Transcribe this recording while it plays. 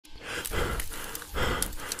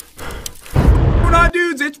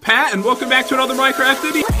dudes, it's Pat, and welcome back to another Minecraft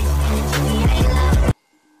video.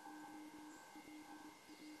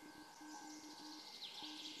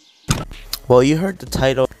 Well, you heard the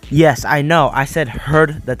title. Yes, I know. I said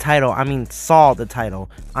heard the title. I mean saw the title.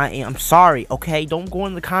 I'm sorry, okay? Don't go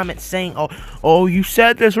in the comments saying, oh, you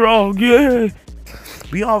said this wrong. Yeah.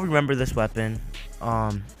 We all remember this weapon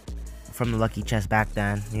from the lucky chest back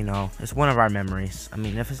then. You know, it's one of our memories. I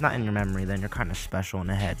mean, if it's not in your memory, then you're kind of special in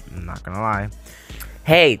the head. I'm not gonna lie.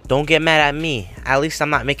 Hey, don't get mad at me. At least I'm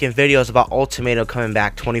not making videos about ultimatum coming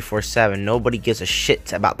back 24/7. Nobody gives a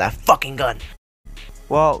shit about that fucking gun.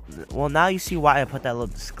 Well, now you see why I put that little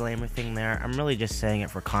disclaimer thing there. I'm really just saying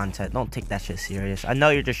it for content. Don't take that shit serious. I know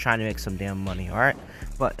you're just trying to make some damn money, alright?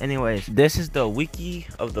 But anyways, this is the wiki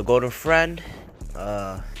of the golden friend.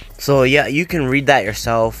 So yeah, you can read that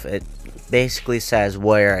yourself. It basically says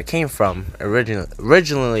where it came from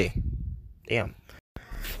originally. Damn.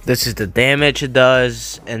 This is the damage it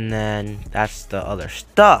does, and then that's the other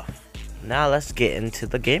stuff. Now let's get into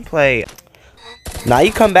the gameplay. Now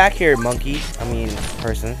you come back here, monkey. I mean,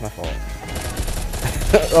 person. My fault.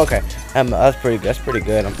 Okay, that's pretty good. That's pretty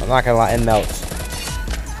good. I'm not gonna lie, it melts.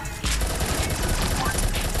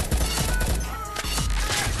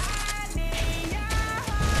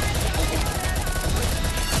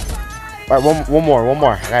 All right, one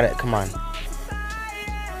more. I got it. Come on.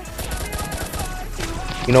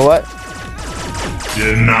 You know what?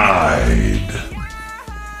 Denied.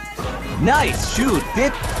 Nice shoot,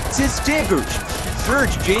 Pip. Sisters.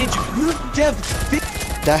 Surge, Jage.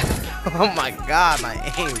 That. Oh my God, my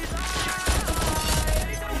aim.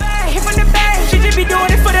 Hit from the back, she just be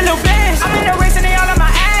doing it for the little bands. I'm in the race and they all on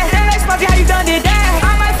my ass. They like Spongy, how you done did that?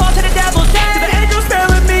 I might fall to the devil's dance. The angels stare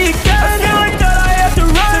at me again. I feel like that I have to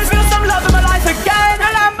run to feel some love in my life again.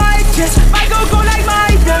 And I might go like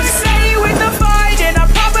my done. Stay with the fight and I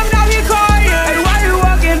pop him now he crying. And why you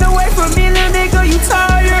walking away from me, little nigga? You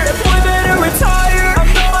tired? That boy better retire. I'm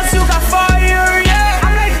the one who got fire, yeah.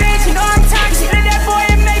 I'm like, bitch, you know I'm toxic. Let that boy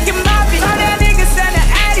and make him moppy. All that niggas send an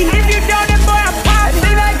addy. If you don't, that boy I'm popping.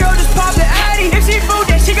 Think that girl just pop the addy. If she food,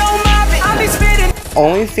 then she gon' mop it. I'll be spitting.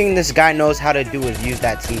 Only thing this guy knows how to do is use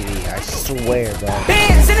that TV. I swear, bro.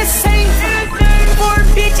 Bands in the same for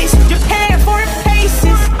bitches. Japan for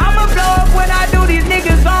faces. I'ma blow up when I do, these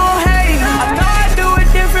niggas gon' hate. I know I do it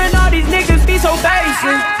different. All these niggas be so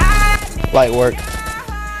basic. Light work.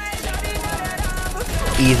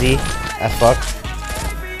 Easy as fuck.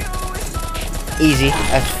 Easy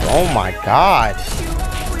as oh my God.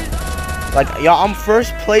 Like y'all, I'm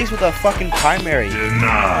first place with a fucking primary.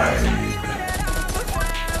 Denied.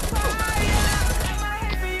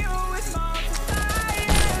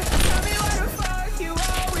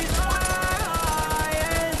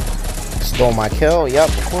 Stole my kill, yep,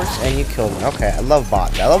 of course, and you killed me. Okay, I love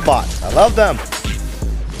bots. I love them.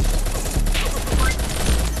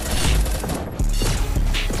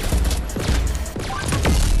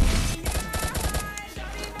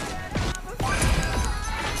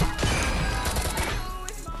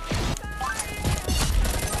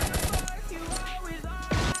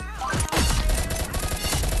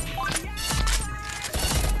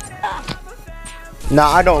 Nah,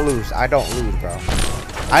 I don't lose, bro.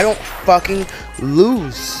 I don't fucking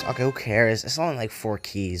lose. Okay, who cares? It's only like 4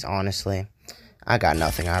 keys, honestly. I got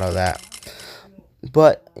nothing out of that.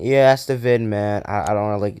 But yeah, that's the vid, man. I don't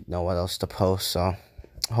really know what else to post, so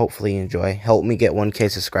hopefully you enjoy. Help me get 1K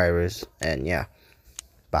subscribers, and yeah,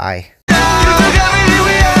 bye.